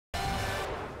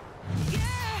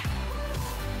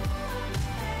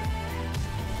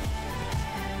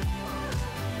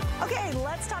Okay,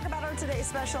 let's talk about our today's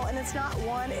special, and it's not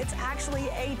one, it's actually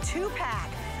a 2-pack.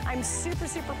 I'm super,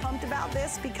 super pumped about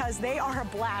this because they are a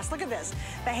blast. Look at this,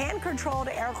 the hand-controlled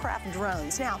aircraft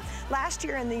drones. Now, last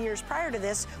year and the years prior to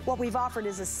this, what we've offered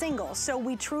is a single, so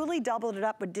we truly doubled it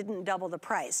up but didn't double the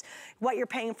price. What you're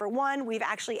paying for one, we've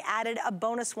actually added a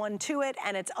bonus one to it,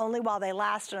 and it's only while they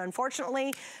last, and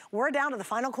unfortunately, we're down to the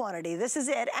final quantity. This is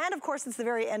it, and of course, it's the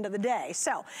very end of the day.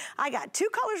 So, I got 2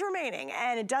 colors remaining,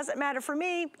 and it doesn't matter for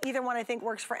me. Either one I think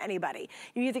works for anybody.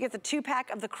 You either get the 2-pack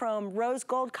of the chrome rose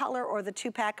gold color or the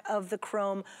 2-pack of the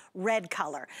chrome red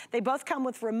color. They both come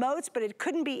with remotes, but it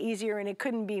couldn't be easier and it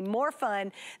couldn't be more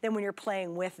fun than when you're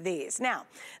playing with these. Now,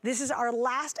 this is our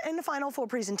last and final full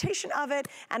presentation of it.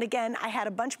 And again, I had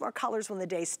a bunch more colors when the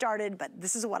day started, but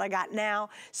this is what I got now.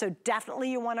 So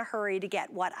definitely you want to hurry to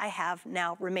get what I have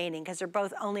now remaining because they're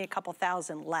both only a couple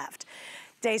thousand left.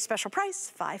 Day's special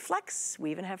price, 5 flex.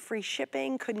 We even have free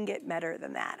shipping. Couldn't get better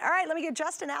than that. All right, let me get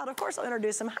Justin out. Of course, I'll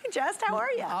introduce him. Hi, Just. How are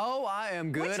you? Oh, I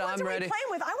am good. Which ones I'm are ready. We playing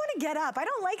with? I want to get up. I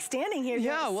don't like standing here.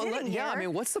 Yeah, well, I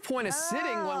mean, what's the point of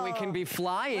sitting when we can be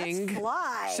flying? Let's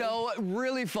fly. So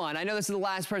really fun. I know this is the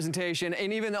last presentation,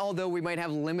 and even although we might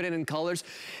have limited in colors,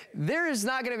 there is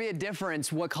not going to be a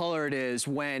difference what color it is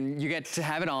when you get to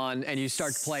have it on and you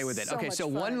start to play with it. Okay, so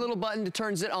one little button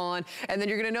turns it on, and then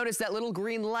you're going to notice that little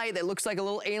green light that looks like a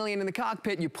little alien in the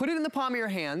cockpit. You put it in the palm of your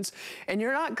hands, and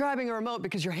you're not grabbing a remote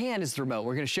because your hand is the remote.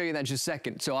 We're going to show you that in just a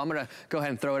second. So I'm going to go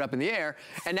ahead and throw it up in the air,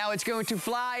 and now it's going to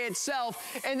fly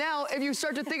itself. And now, if you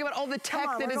start to think about all the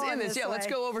tech that is in this, let's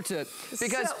go over to it.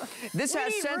 Because this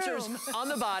has sensors on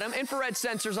the bottom, infrared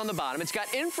sensors on the bottom. It's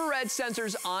got infrared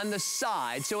sensors on the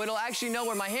side, so it'll actually know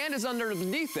when my hand is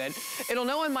underneath it. It'll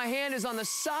know when my hand is on the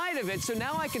side of it, so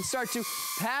now I can start to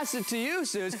pass it to you,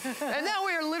 Suze. And now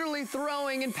we are literally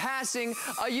throwing and passing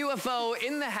a UFO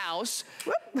in the house.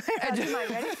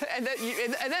 And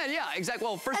then, yeah, exactly.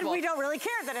 Well, first of all, we don't really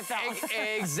care that it fell.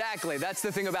 Exactly. That's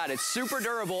the thing about it. Super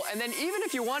durable. And then even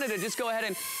if you wanted to just go ahead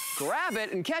and grab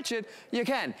it and catch it, you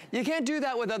can. You can't do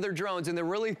that with other drones. And the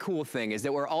really cool thing is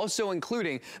that we're also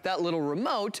including that little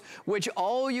remote, which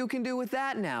all you can do with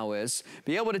that now is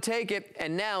be able to take it,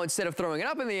 and now instead of throwing it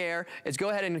up in the air, it's go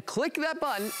ahead and click that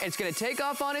button. It's going to take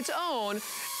off on its own.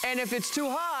 And if it's too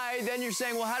high, then you're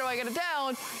saying, well, how do I get it down?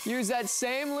 Use that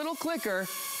same little clicker,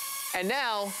 and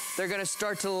now they're gonna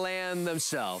start to land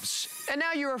themselves. And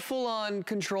now you're a full-on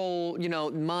control, you know,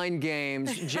 mind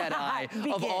games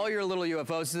Jedi of all your little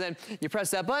UFOs. So then you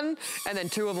press that button, and then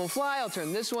 2 of them fly. I'll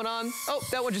turn this one on. Oh,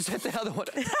 that one just hit the other one.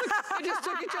 They just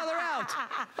took each other out.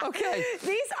 Okay.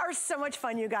 These are so much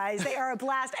fun, you guys. They are a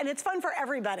blast, and it's fun for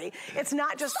everybody. It's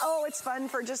not just, oh, it's fun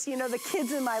for just, you know, the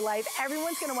kids in my life.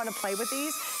 Everyone's gonna wanna play with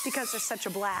these because they're such a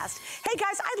blast. Hey,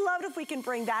 guys, I'd love it if we can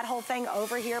bring that whole thing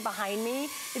over here behind me.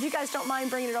 If you guys don't mind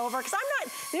bringing it over, because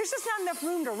there's just not enough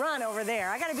room to run over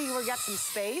there. I gotta be where we got some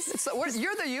space.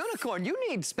 You're the unicorn. You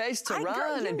need space to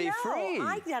run and be free.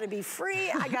 I gotta be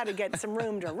free. I gotta get some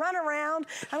room to run around.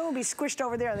 I don't wanna be squished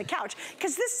over there on the couch,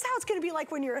 because this is how it's gonna be like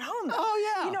when you're at home, though.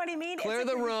 Oh, yeah. You know what I mean? Clear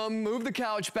the room, move the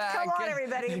couch back. Come on,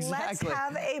 everybody. Exactly. Let's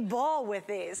have a ball with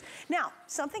these. Now,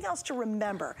 something else to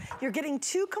remember. You're getting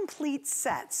 2 complete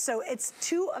sets. So it's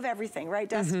 2 of everything, right,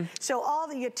 Dustin? So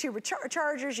you get 2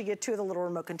 chargers, you get 2 of the little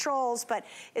remote controls, but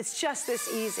it's just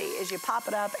this easy as you pop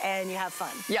it up and you have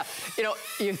fun. Yeah, you know,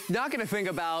 you're not gonna think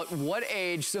about what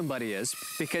age somebody is,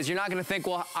 because you're not gonna think,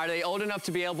 well, are they old enough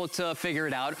to be able to figure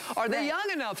it out? Are they young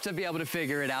enough to be able to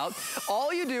figure it out?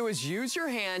 All you do is use your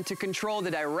hand to control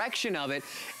the direction of it,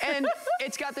 and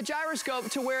it's got the gyroscope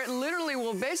to where it literally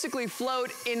will basically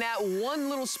float in that one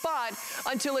little spot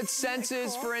until it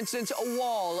senses, for instance, a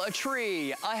wall, a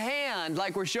tree, a hand,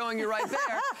 like we're showing you right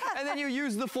there, and then you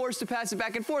use the force to pass it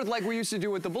back and forth like we used to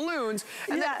do with the balloons,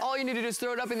 and then all you need to do is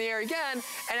throw it up in the air again,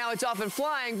 and now it's off and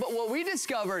flying. But what we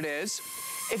discovered is,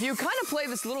 if you kind of play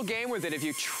this little game with it, if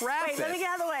you trap it. Wait, let me get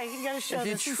out of the way. You gotta show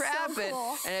this. If you trap it,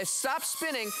 and it stops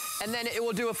spinning, and then it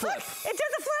will do a flip. Look, it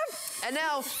did the flip! And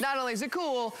now, not only is it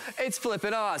cool, it's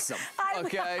flipping awesome,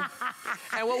 okay?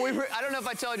 And what I don't know if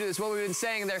I told you this, what we've been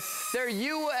saying, they're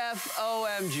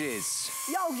UFOMGs.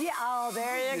 Oh, yeah, oh,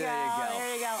 there you go.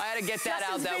 There you go. I had to get that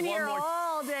Justin's out been that here one more.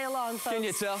 all day long, folks. Can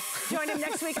you tell? Join him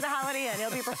next week at the Holiday Inn.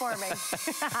 He'll be performing.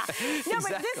 No,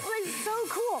 but this is so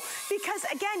cool because,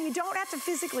 again, you don't have to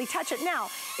physically touch it. Now,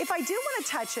 if I do want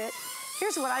to touch it,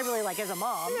 here's what I really like as a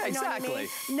mom. Yeah, you know exactly. What I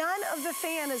mean? None of the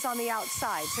fan is on the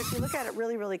outside. So if you look at it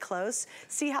really, really close,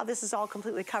 see how this is all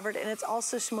completely covered, and it's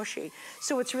also smushy.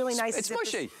 So it's really nice. It's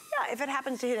smushy. Yeah, if it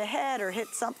happens to hit a head or hit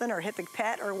something or hit the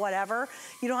pet or whatever,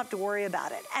 you don't have to worry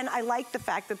about it. And I like the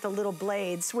fact that the little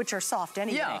blades, which are soft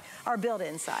anyway, are built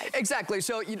inside. Exactly.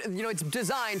 So, you know, it's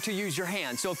designed to use your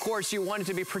hand. So, of course, you want it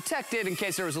to be protected in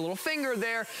case there was a little finger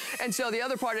there. And so the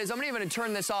other part is, I'm going to even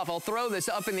turn this off. I'll throw this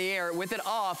up in the air with it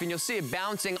off, and you'll see it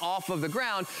bouncing off of the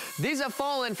ground. These have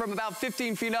fallen from about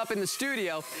 15 feet up in the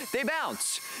studio. They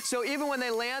bounce. So even when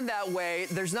they land that way,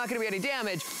 there's not going to be any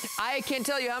damage. I can't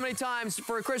tell you how many times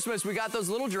for Christmas we got those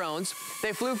little drones.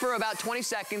 They flew for about 20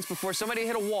 seconds before somebody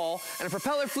hit a wall, and a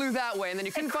propeller flew that way, and then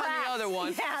you couldn't find the other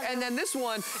one. Yeah. And then this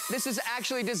one, this is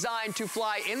actually designed to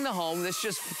fly in the home. This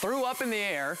just threw up in the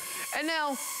air, and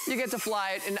now you get to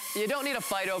fly it, and you don't need a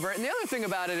fight over it. And the other thing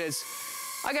about it is,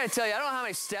 I gotta tell you, I don't know how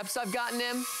many steps I've gotten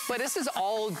in, but this is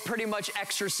all pretty much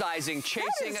exercising,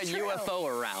 chasing a UFO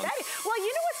around. Well, you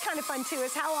know what's kind of fun too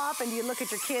is how often do you look at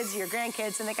your kids, your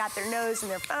grandkids, and they got their nose in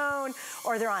their phone,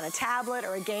 or they're on a tablet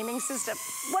or a gaming system.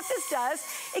 What this does,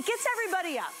 it gets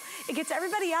everybody up. It gets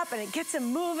everybody up and it gets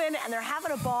them moving and they're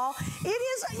having a ball. It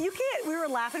is, you can't, we were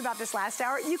laughing about this last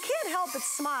hour, you can't help but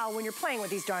smile when you're playing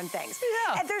with these darn things.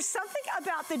 Yeah. And there's something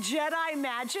about the Jedi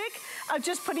magic of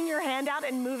just putting your hand out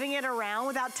and moving it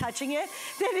around without touching it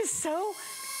that is so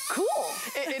cool.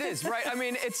 It is, right? I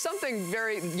mean, it's something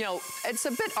very, you know, it's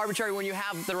a bit arbitrary when you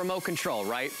have the remote control,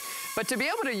 right? But to be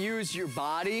able to use your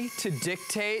body to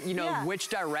dictate, you know, which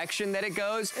direction that it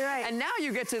goes. Right. And now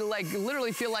you get to, like,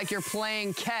 literally feel like you're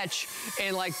playing catch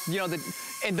in, like, you know,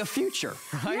 in the future,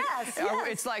 right? Yes, yes.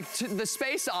 It's like the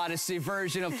Space Odyssey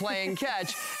version of playing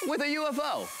catch with a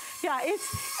UFO. Yeah,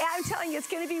 I'm telling you, it's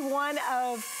going to be one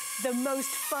of the most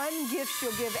fun gifts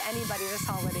you'll give anybody this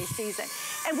holiday season.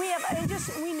 And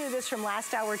we knew this from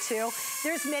last hour too.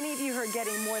 There's many of you who are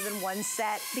getting more than one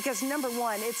set because number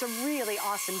one, it's a really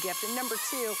awesome gift. And number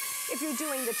two, if you're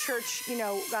doing the church, you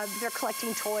know, they're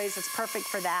collecting toys, it's perfect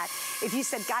for that. If you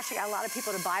said, gosh, I got a lot of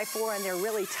people to buy for and they're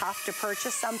really tough to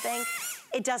purchase something,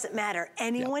 it doesn't matter.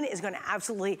 Anyone is going to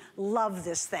absolutely love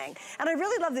this thing. And I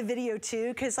really love the video too,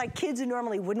 because like kids who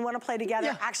normally wouldn't want to play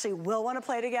together actually will want to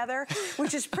play together,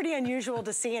 which is pretty unusual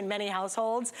to see in many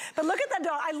households. But look at that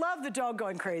dog. I love the dog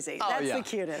going crazy. That's the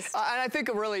cutest. And I think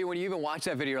really when you even watch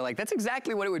that video, you're like, that's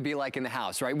exactly what it would be like in the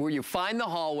house, right? Where you find the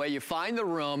hallway, you find the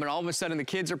room, and all of a sudden the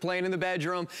kids are playing in the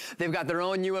bedroom. They've got their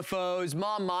own UFOs.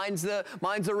 Mom, mine's the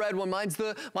red one, mine's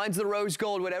the rose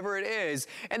gold, whatever it is.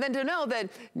 And then to know that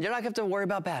you're not going to have to worry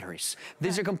about batteries.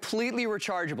 These are completely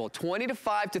rechargeable.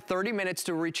 25 to 30 minutes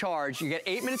to recharge. You get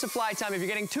 8 minutes of flight time. If you're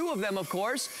getting 2 of them, of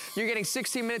course, you're getting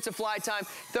 16 minutes of flight time.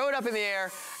 Throw it up in the air.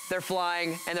 They're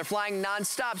flying, and they're flying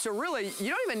nonstop. So really, you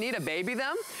don't even need to baby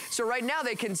them. So right now,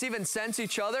 they can even sense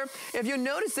each other. If you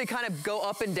notice they kind of go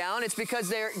up and down, it's because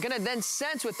they're gonna then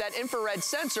sense with that infrared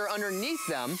sensor underneath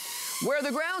them where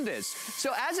the ground is.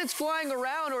 So as it's flying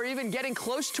around or even getting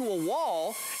close to a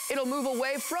wall, it'll move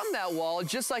away from that wall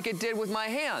just like it did with my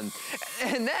hand.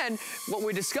 And then what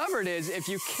we discovered is if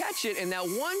you catch it in that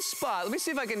one spot, let me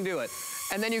see if I can do it,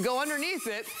 and then you go underneath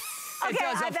it, okay,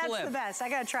 that's the best. I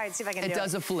gotta try and see if I can do it. It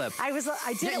does a flip. I did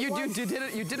it once.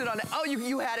 You did it on it. Oh,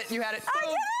 you had it. I did it!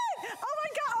 Oh my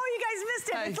God! Oh, you guys missed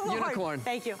it. It's a little unicorn. hard.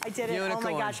 Thank you. I did it. Unicorn.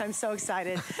 Oh my gosh, I'm so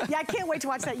excited. Yeah, I can't wait to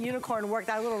watch that unicorn work.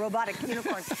 That little robotic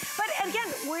unicorn. But again,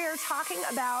 we're talking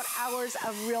about hours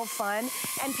of real fun,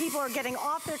 and people are getting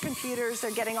off their computers,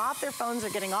 they're getting off their phones,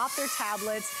 they're getting off their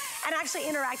tablets, and actually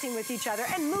interacting with each other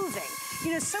and moving.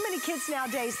 You know, so many kids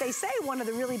nowadays, they say one of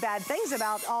the really bad things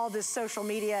about all this social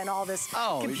media and all this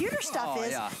computer stuff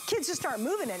is kids just aren't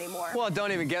moving anymore. Well,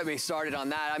 don't even get me started on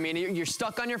that. I mean, you're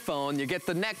stuck on your phone, you get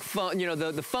the neck phone, you know,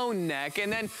 the phone neck,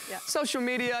 and then social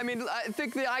media. I mean, I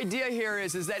think the idea here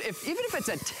is that even if it's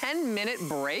a 10-minute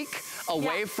break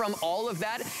away from all of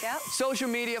that, social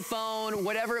media, phone,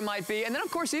 whatever it might be, and then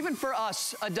of course, even for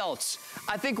us adults,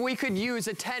 I think we could use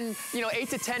a 8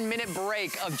 to 10 minute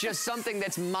break of just something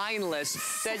that's mindless,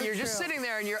 that you're just sitting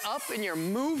there and you're up and you're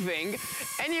moving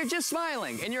and you're just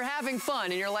smiling and you're having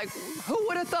fun and you're like, who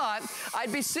would have thought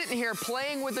I'd be sitting here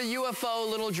playing with a UFO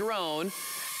little drone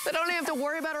that I don't even have to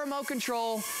worry about a remote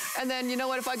control, and then you know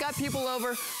what, if I got people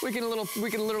over, we can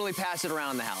literally pass it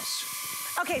around the house.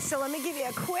 Okay, so let me give you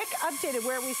a quick update of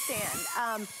where we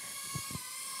stand.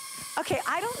 Okay,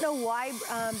 I don't know why,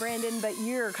 Brandon, but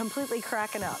you're completely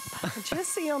cracking up,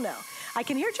 just so you'll know. I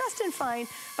can hear Justin fine,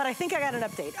 but I think I got an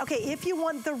update. Okay, if you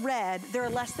want the red, there are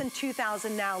less than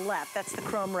 2,000 now left. That's the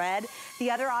chrome red.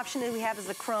 The other option that we have is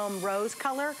the chrome rose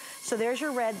color. So there's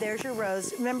your red, there's your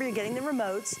rose. Remember, you're getting the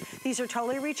remotes. These are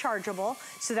totally rechargeable,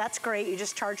 so that's great. You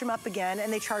just charge them up again,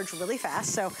 and they charge really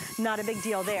fast, so not a big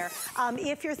deal there.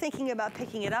 If you're thinking about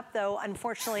picking it up, though,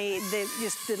 unfortunately,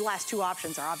 the last 2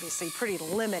 options are obviously pretty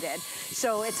limited.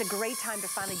 So it's a great time to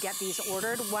finally get these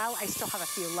ordered while I still have a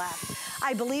few left.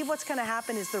 I believe what's gonna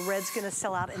happen is the red's gonna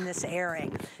sell out in this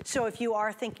airing. So if you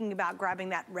are thinking about grabbing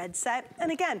that red set,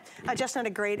 and again, Justin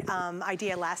had a great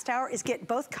idea last hour, is get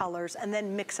both colors and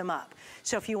then mix them up.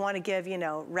 So if you wanna give, you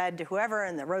know, red to whoever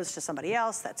and the rose to somebody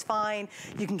else, that's fine.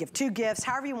 You can give 2 gifts,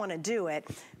 however you wanna do it.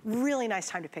 Really nice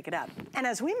time to pick it up. And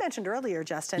as we mentioned earlier,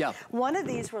 Justin, one of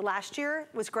these were last year,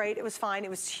 was great, it was fine, it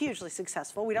was hugely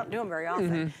successful. We don't do them very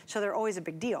often, so they're always a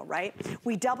big deal, right?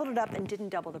 We doubled it up and didn't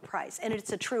double the price. And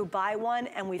it's a true buy one,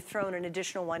 and we've thrown an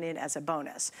additional one in as a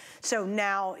bonus. So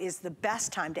now is the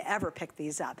best time to ever pick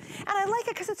these up. And I like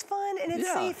it because it's fun, and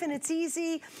it's safe, and it's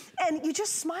easy, and you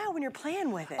just smile when you're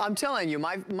playing with it. I'm telling you,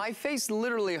 my face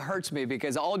literally hurts me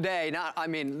because all day,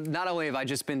 not only have I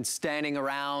just been standing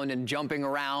around and jumping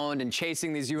around and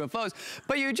chasing these UFOs,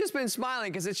 but you've just been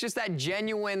smiling because it's just that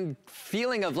genuine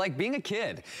feeling of like being a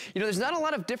kid. You know, there's not a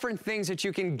lot of different things that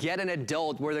you can get an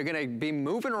adult where they're gonna be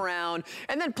moving around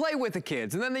and then play with the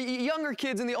kids. And then the younger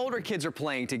kids and the older kids are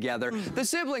playing together. The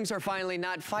siblings are finally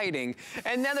not fighting.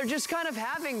 And then they're just kind of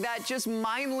having that just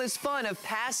mindless fun of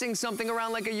passing something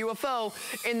around like a UFO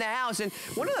in the house. And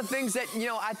one of the things that, you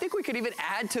know, I think we could even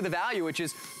add to the value, which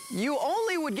is you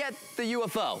only would get the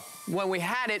UFO when we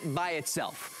had it by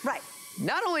itself. Right.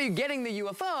 Not only are you getting the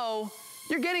UFO,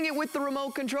 you're getting it with the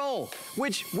remote control,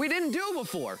 which we didn't do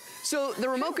before. So the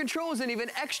remote control is an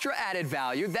even extra added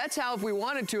value. That's how, if we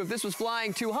wanted to, if this was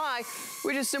flying too high,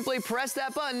 we just simply press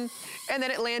that button and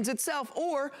then it lands itself.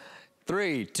 Or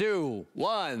 3, 2,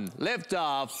 1,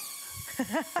 liftoff.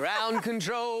 Ground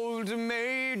control to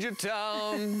Major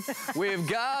Tom. We've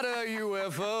got a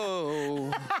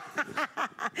UFO.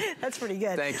 That's pretty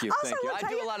good. Thank you. Also, thank you.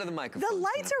 I do a lot of the microphones. The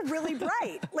lights are really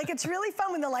bright. Like, it's really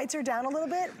fun when the lights are down a little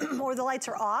bit or the lights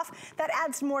are off. That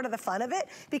adds more to the fun of it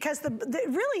because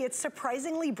really it's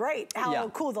surprisingly bright how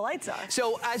cool the lights are.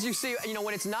 So as you see, you know,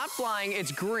 when it's not flying,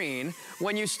 it's green.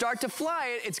 When you start to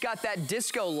fly it, it's got that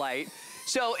disco light.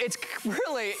 So it's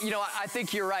really, you know, I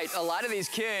think you're right. A lot of these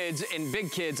kids and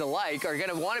big kids alike are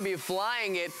gonna wanna be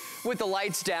flying it with the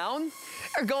lights down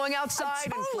or going outside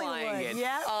and flying it.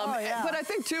 Yeah. But I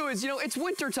think too is, you know, it's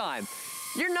winter time.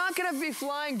 You're not gonna be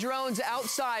flying drones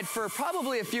outside for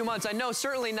probably a few months. I know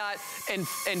certainly not in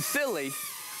Philly,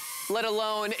 let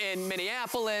alone in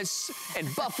Minneapolis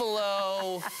and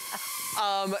Buffalo.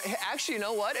 Actually, you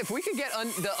know what? If we could get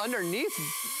the underneath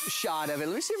shot of it,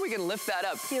 let me see if we can lift that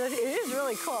up. It is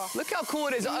really cool. Look how cool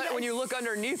it is when you look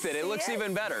underneath it. It looks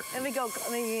even better. Let me go,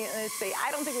 let's see.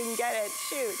 I don't think we can get it.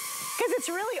 Shoot. Because it's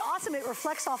really awesome. It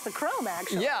reflects off the chrome,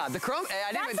 actually. Yeah, the chrome,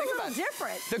 I didn't even think about it. That's a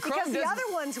little different. The chrome because the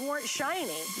other ones weren't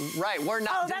shiny. Right, we're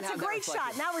not. Oh, that's a great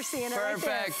shot. Now we're seeing it right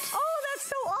there. Perfect. Oh, that's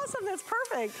so awesome. That's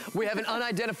perfect. We have an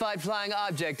unidentified flying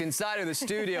object inside of the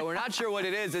studio. We're not sure what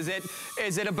it is. Is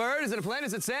it a bird? Is it a plane?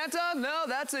 Is it Santa? No,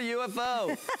 that's a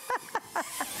UFO.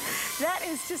 That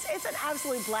is just, it's an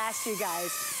absolute blast, you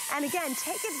guys. And again,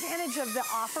 take advantage of the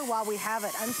offer while we have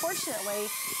it. Unfortunately,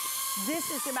 this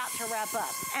is about to wrap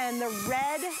up. And the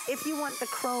red, if you want the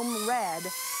chrome red,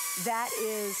 that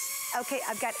is, okay,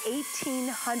 I've got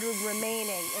 1,800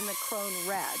 remaining in the chrome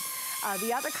red.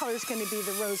 The other color is going to be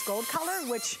the rose gold color,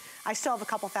 which I still have a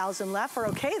couple thousand left. We're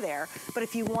okay there. But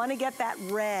if you want to get that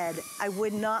red, I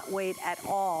would not wait at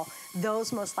all.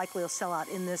 Those most likely will sell out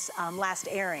in this last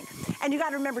airing. And you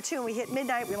got to remember too, when we hit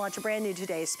midnight, we launch a brand new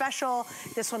Today's Special.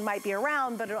 This one might be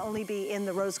around, but it'll only be in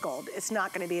the rose gold. It's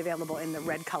not going to be available in the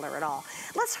red color at all.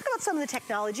 Let's talk about some of the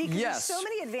technology, because there's so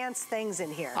many advanced things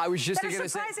in here. I was just that are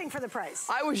surprising for the price.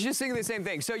 I was just thinking the same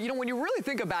thing. So, you know, when you really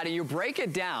think about it, you break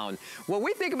it down. When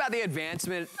we think about the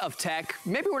advancement of tech,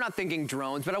 maybe we're not thinking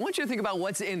drones, but I want you to think about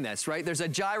what's in this, right? There's a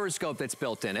gyroscope that's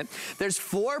built in it. There's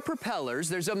 4 propellers.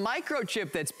 There's a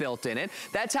microchip that's built in it.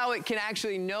 That's how it can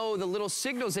actually know the little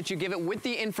signals that you give it with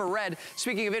the infrared.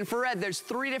 Speaking of infrared, there's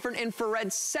 3 different infrared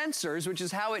sensors, which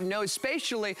is how it knows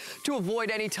spatially to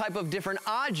avoid any type of different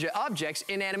objects,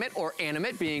 inanimate or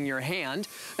animate, being your hand.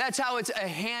 That's how it's a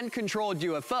hand-controlled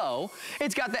UFO.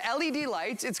 It's got the LED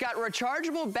lights. It's got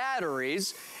rechargeable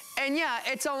batteries. And yeah,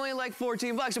 it's only like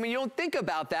 14 bucks. I mean, you don't think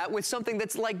about that with something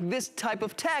that's like this type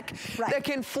of tech that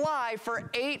can fly for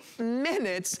 8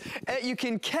 minutes. You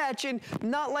can catch, and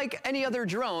not like any other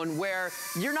drone where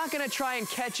you're not gonna try and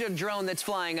catch a drone that's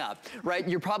flying up, right?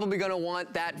 You're probably gonna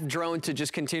want that drone to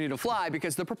just continue to fly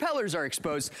because the propellers are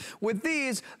exposed. With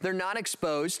these, they're not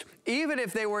exposed. Even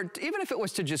if it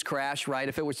was to just crash, right?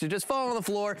 If it was to just fall on the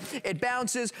floor, it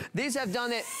bounces. These have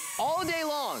done it all day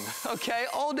long, okay?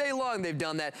 All day long they've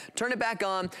done that. Turn it back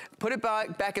on, put it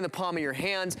back in the palm of your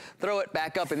hands, throw it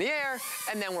back up in the air,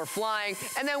 and then we're flying.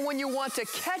 And then when you want to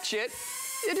catch it,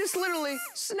 You just literally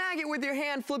snag it with your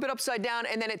hand, flip it upside down,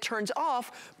 and then it turns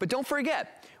off. But don't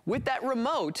forget, with that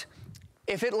remote,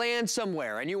 if it lands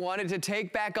somewhere and you want it to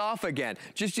take back off again,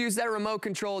 just use that remote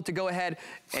control to go ahead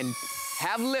and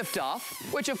have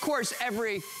liftoff, which of course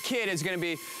every kid is going to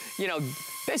be, you know,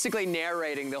 basically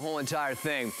narrating the whole entire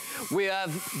thing. We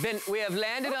have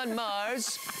landed on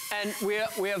Mars, and we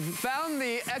have found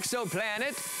the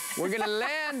exoplanet. We're gonna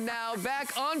land now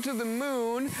back onto the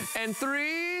moon, and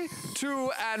 3,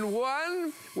 2, and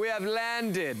 1, we have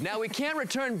landed. Now we can't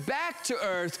return back to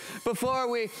Earth before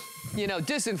we, you know,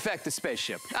 disinfect the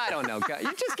spaceship. I don't know, guys.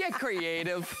 You just get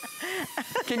creative.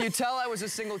 Can you tell I was a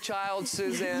single child,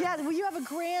 Suzanne? Yeah, well, you have a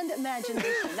grand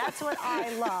imagination. That's what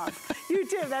I love. You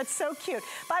do, that's so cute.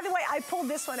 By the way, I pulled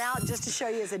this one out just to show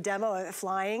you as a demo of it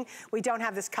flying. We don't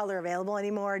have this color available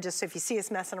anymore, just so if you see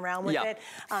us messing around with it,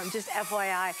 just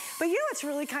FYI. But you know what's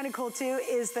really kind of cool too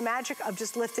is the magic of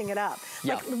just lifting it up.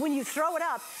 Like when you throw it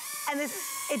up and it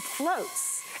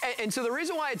floats. And so the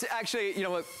reason why it's actually, you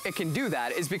know, it can do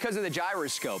that is because of the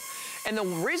gyroscope. And the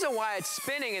reason why it's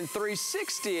spinning in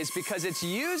 360 is because it's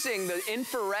using the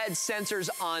infrared sensors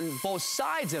on both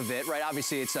sides of it, right?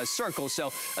 Obviously it's a circle, so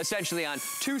essentially on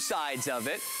 2 sides of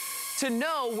it, to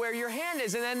know where your hand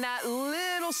is. And then that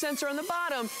little sensor on the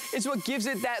bottom is what gives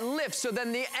it that lift. So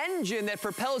then the engine that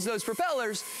propels those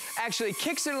propellers actually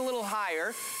kicks it a little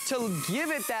higher to give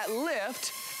it that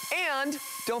lift. And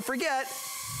don't forget,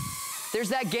 there's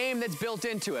that game that's built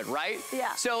into it, right?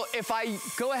 Yeah. So if I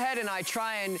go ahead and I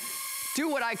try and do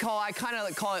what I kind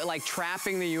of call it like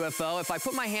trapping the UFO. If I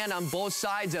put my hand on both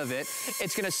sides of it,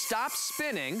 it's gonna stop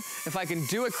spinning if I can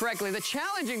do it correctly. The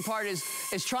challenging part is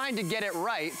trying to get it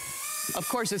right. Of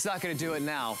course, it's not gonna do it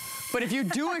now. But if you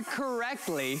do it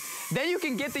correctly, then you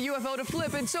can get the UFO to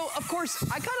flip. And so, of course,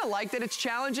 I kind of like that it's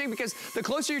challenging because the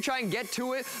closer you try and get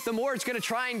to it, the more it's going to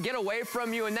try and get away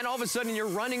from you. And then all of a sudden, you're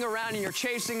running around and you're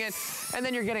chasing it. And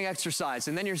then you're getting exercise.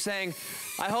 And then you're saying,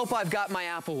 I hope I've got my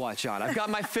Apple Watch on. I've got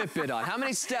my Fitbit on. How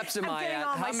many steps am I at?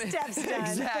 All my steps done.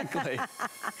 Exactly.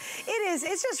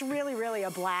 It's just really, really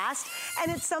a blast. And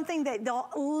it's something that they'll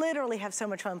literally have so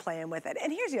much fun playing with it.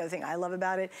 And here's the other thing I love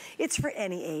about it. It's for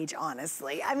any age,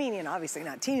 honestly. I mean, you know, obviously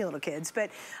not teeny little kids,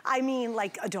 but I mean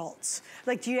like adults.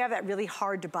 Like, do you have that really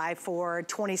hard to buy for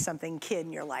 20-something kid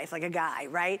in your life, like a guy,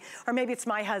 right? Or maybe it's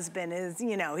my husband is,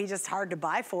 you know, he's just hard to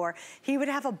buy for. He would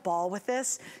have a ball with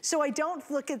this. So I don't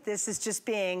look at this as just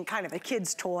being kind of a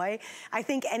kid's toy. I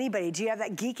think anybody, do you have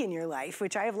that geek in your life,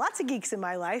 which I have lots of geeks in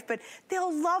my life, but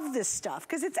they'll love this stuff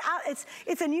because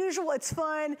it's unusual, it's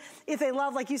fun. If they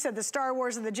love, like you said, the Star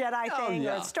Wars and the Jedi thing,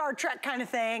 or Star Trek kind of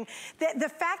thing, the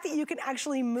fact that you can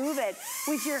actually move it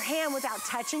with your hand without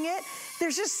touching it,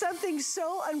 there's just something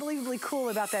so unbelievably cool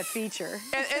about that feature.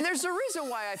 And there's a reason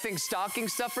why I think stocking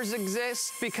stuffers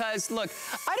exist, because look,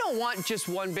 I don't want just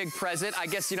one big present. I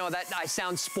guess, you know, that I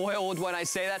sound spoiled when I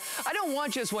say that. I don't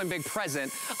want just one big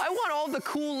present. I want all the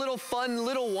cool little fun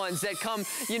little ones that come,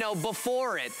 you know,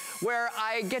 before it, where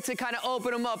I get to kind of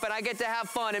open them up and I get to have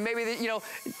fun, and maybe, you know,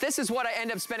 this is what I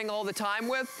end up spending all the time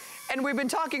with. And we've been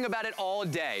talking about it all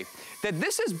day, that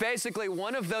this is basically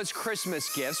one of those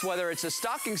Christmas gifts, whether it's a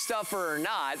stocking stuffer or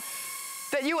not,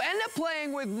 that you end up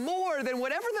playing with more than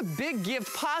whatever the big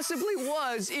gift possibly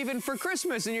was, even for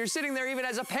Christmas. And you're sitting there even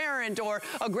as a parent or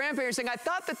a grandparent saying, I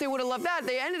thought that they would have loved that.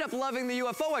 They ended up loving the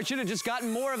UFO. I should have just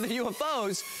gotten more of the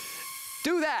UFOs.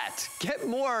 Do that. Get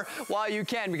more while you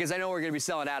can, because I know we're going to be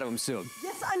selling out of them soon.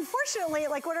 Yes, unfortunately,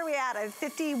 like, what are we at?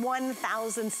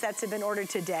 51,000 sets have been ordered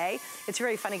today. It's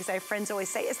very funny because I have friends always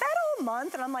say, is that all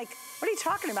month? And I'm like, what are you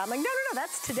talking about? I'm like, no,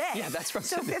 that's today. Yeah, that's from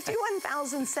So today.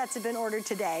 51,000 sets have been ordered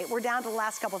today. We're down to the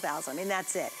last couple thousand. I mean,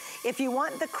 that's it. If you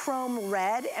want the chrome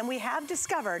red, and we have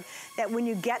discovered that when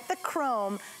you get the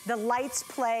chrome, the lights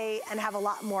play and have a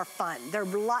lot more fun. They're a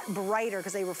lot brighter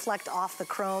because they reflect off the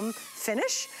chrome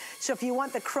finish. So if you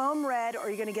want the chrome red, or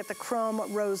you're gonna get the chrome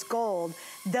rose gold,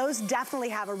 those definitely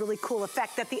have a really cool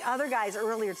effect that the other guys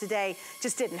earlier today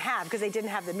just didn't have because they didn't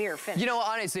have the mirror finish. You know,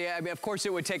 honestly, I mean, of course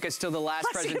it would take us till the last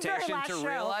presentation to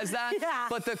realize that. Yeah.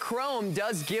 But the chrome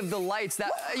does give the lights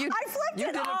that... I flipped it. You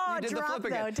did the flip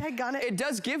again. Daggone it. It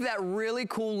does give that really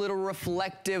cool little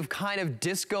reflective kind of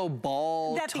disco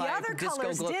ball that type, the other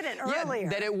colors didn't earlier. Yeah,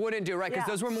 that it wouldn't do, right? Because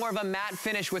those were more of a matte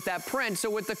finish with that print. So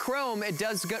with the chrome, it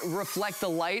does reflect the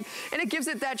light, and it gives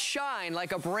it that shine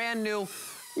like a brand new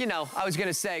you know, I was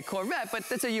gonna say Corvette, but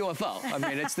it's a UFO. I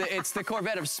mean, it's the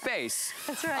Corvette of space.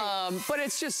 That's right. But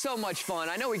it's just so much fun.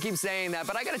 I know we keep saying that,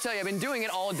 but I gotta tell you, I've been doing it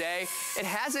all day. It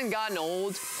hasn't gotten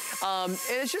old. And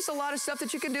it's just a lot of stuff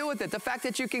that you can do with it. The fact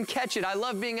that you can catch it. I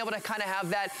love being able to kind of have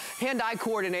that hand-eye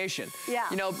coordination. Yeah.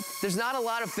 You know, there's not a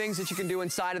lot of things that you can do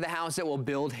inside of the house that will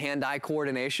build hand-eye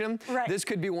coordination. Right. This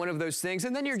could be one of those things.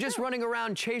 And then you're just running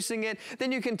around chasing it.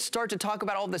 Then you can start to talk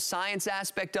about all the science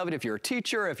aspect of it. If you're a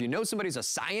teacher, if you know somebody who's a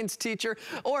science teacher,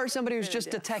 or somebody who's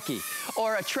just a techie,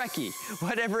 or a Trekkie,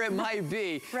 whatever it might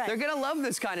be, Right. they're gonna love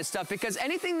this kind of stuff because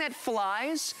anything that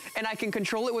flies and I can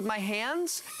control it with my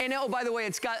hands, and oh, by the way,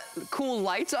 it's got cool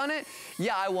lights on it,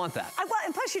 yeah, I want that.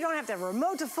 And plus you don't have to have a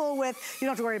remote to fool with. You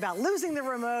don't have to worry about losing the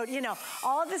remote. You know,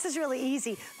 all of this is really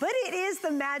easy. But it is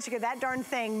the magic of that darn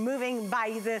thing moving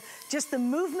by just the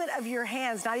movement of your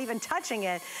hands, not even touching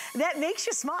it, that makes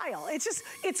you smile.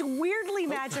 It's weirdly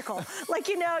magical. Like,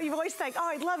 you know, you've always think, oh,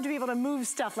 I'd love to be able to move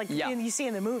stuff like you see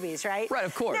in the movies, right? Right,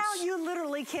 of course. Now you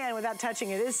literally can without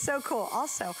touching it. It's so cool.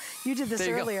 Also, you did this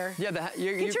earlier. Go. Yeah,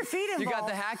 get your feet involved. You got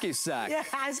the hacky sack. Yeah,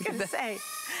 I was gonna say.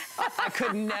 I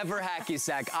could never hacky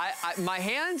sack. My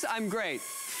hands, I'm great.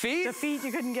 Feet? The feet,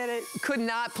 you couldn't get it. Could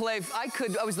not play.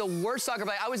 I was the worst soccer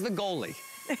player. I was the goalie.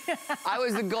 I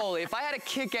was the goalie. If I had to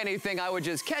kick anything, I would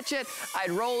just catch it,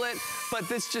 I'd roll it, but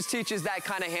this just teaches that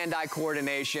kind of hand-eye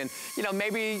coordination. You know,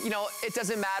 maybe, you know, it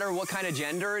doesn't matter what kind of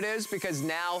gender it is because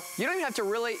now you don't even have to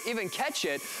really even catch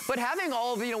it, but having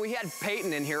all of, you know, we had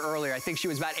Peyton in here earlier. I think she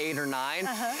was about 8 or 9,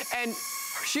 and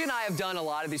she and I have done a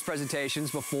lot of these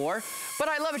presentations before, but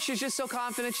I love it. She's just so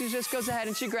confident. She just goes ahead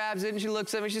and she grabs it and she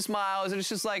looks at me, she smiles, and it's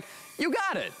just like, you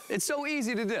got it. It's so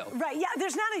easy to do. Right, yeah,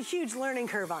 there's not a huge learning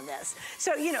curve on this.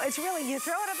 So, you know, it's really, you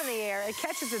throw it up in the air, it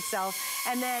catches itself,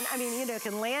 and then, I mean, you know, it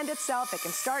can land itself, it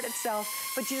can start itself,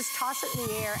 but you just toss it in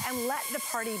the air and let the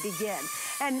party begin.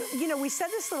 And, you know, we said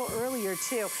this a little earlier,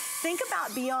 too. Think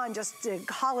about beyond just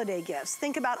holiday gifts.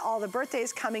 Think about all the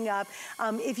birthdays coming up.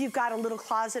 If you've got a little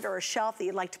closet or a shelf that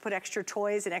you'd like to put extra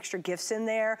toys and extra gifts in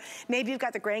there. Maybe you've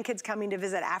got the grandkids coming to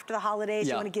visit after the holidays.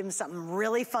 You want to give them something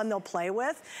really fun they'll play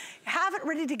with. Have it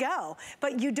ready to go,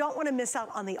 but you don't want to miss out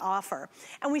on the offer.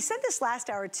 And we said this last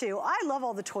hour, too. I love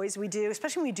all the toys we do,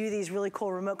 especially when we do these really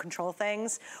cool remote control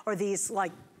things or these,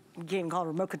 like, you can't even call it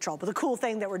remote control, but the cool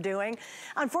thing that we're doing.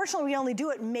 Unfortunately, we only do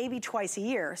it maybe twice a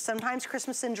year, sometimes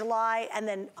Christmas in July, and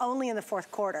then only in the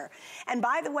 4th quarter. And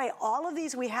by the way, all of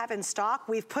these we have in stock,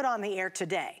 we've put on the air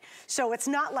today. So it's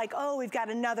not like, oh, we've got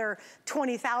another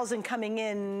 20,000 coming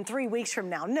in 3 weeks from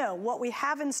now. No, what we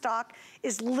have in stock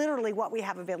is literally what we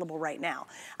have available right now.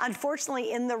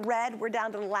 Unfortunately, in the red, we're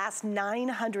down to the last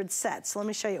 900 sets. So let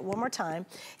me show you it one more time.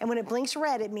 And when it blinks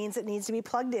red, it means it needs to be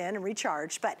plugged in and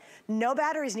recharged, but no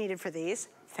batteries needed for these.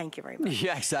 Thank you very much.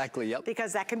 Yeah, exactly, yep.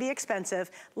 Because that can be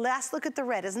expensive. Last look at the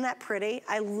red, isn't that pretty?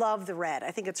 I love the red,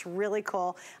 I think it's really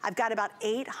cool. I've got about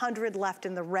 800 left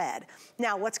in the red.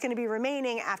 Now, what's gonna be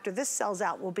remaining after this sells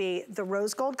out will be the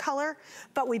rose gold color,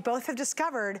 but we both have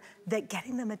discovered that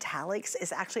getting the metallics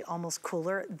is actually almost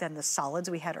cooler than the solids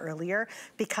we had earlier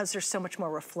because they're so much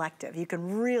more reflective. You can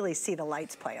really see the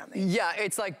lights play on these. Yeah,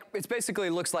 it's basically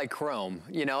looks like chrome,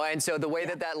 you know, and so the way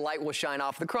that light will shine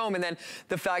off the chrome, and then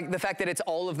the fact that it's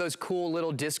all of those cool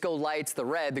little disco lights, the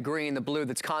red, the green, the blue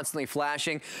that's constantly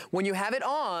flashing. When you have it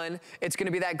on, it's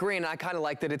gonna be that green. And I kind of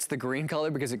like that it's the green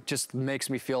color because it just makes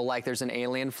me feel like there's an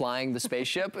alien flying the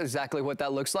spaceship, exactly what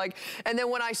that looks like. And then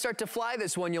when I start to fly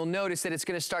this one, you'll notice that it's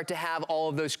gonna start to have all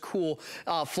of those cool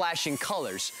flashing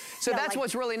colors. So that's like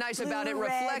what's really nice about it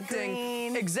reflecting.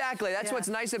 Green. Exactly, that's what's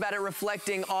nice about it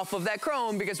reflecting off of that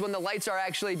chrome because when the lights are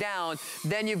actually down,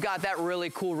 then you've got that really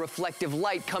cool reflective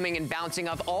light coming and bouncing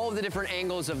off all of the different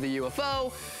angles of the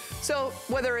UFO. So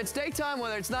whether it's daytime,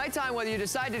 whether it's nighttime, whether you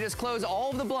decide to just close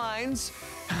all of the blinds,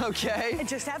 okay? And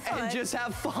just have fun. And just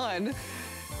have fun.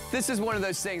 This is one of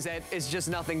those things that is just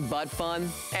nothing but fun.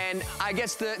 And I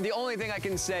guess the only thing I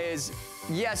can say is,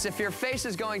 yes, if your face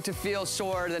is going to feel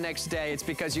sore the next day, it's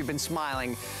because you've been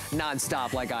smiling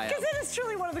nonstop like I am. Because it is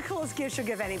truly one of the coolest gifts you'll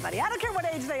give anybody. I don't care what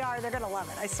age they are, they're gonna love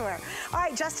it, I swear. All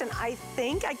right, Justin, I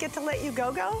think I get to let you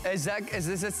go. Is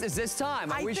this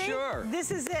time? Are we sure?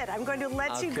 This is it. I'm going to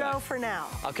let you go for now.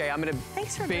 Okay, I'm gonna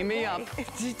beam me up.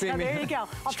 There you go.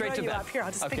 I'll straight throw to you bed. up. Here,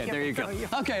 I'll just pick you up. Okay, there you go. You.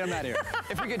 Okay, I'm out of here.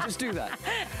 If we could just do that.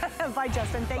 Bye,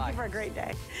 Justin. Thank you for a great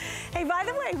day. Hey, by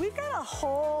the way, we've got a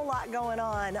whole lot going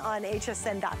on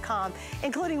hsn.com,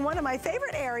 including one of my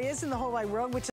favorite areas in the whole wide world, which is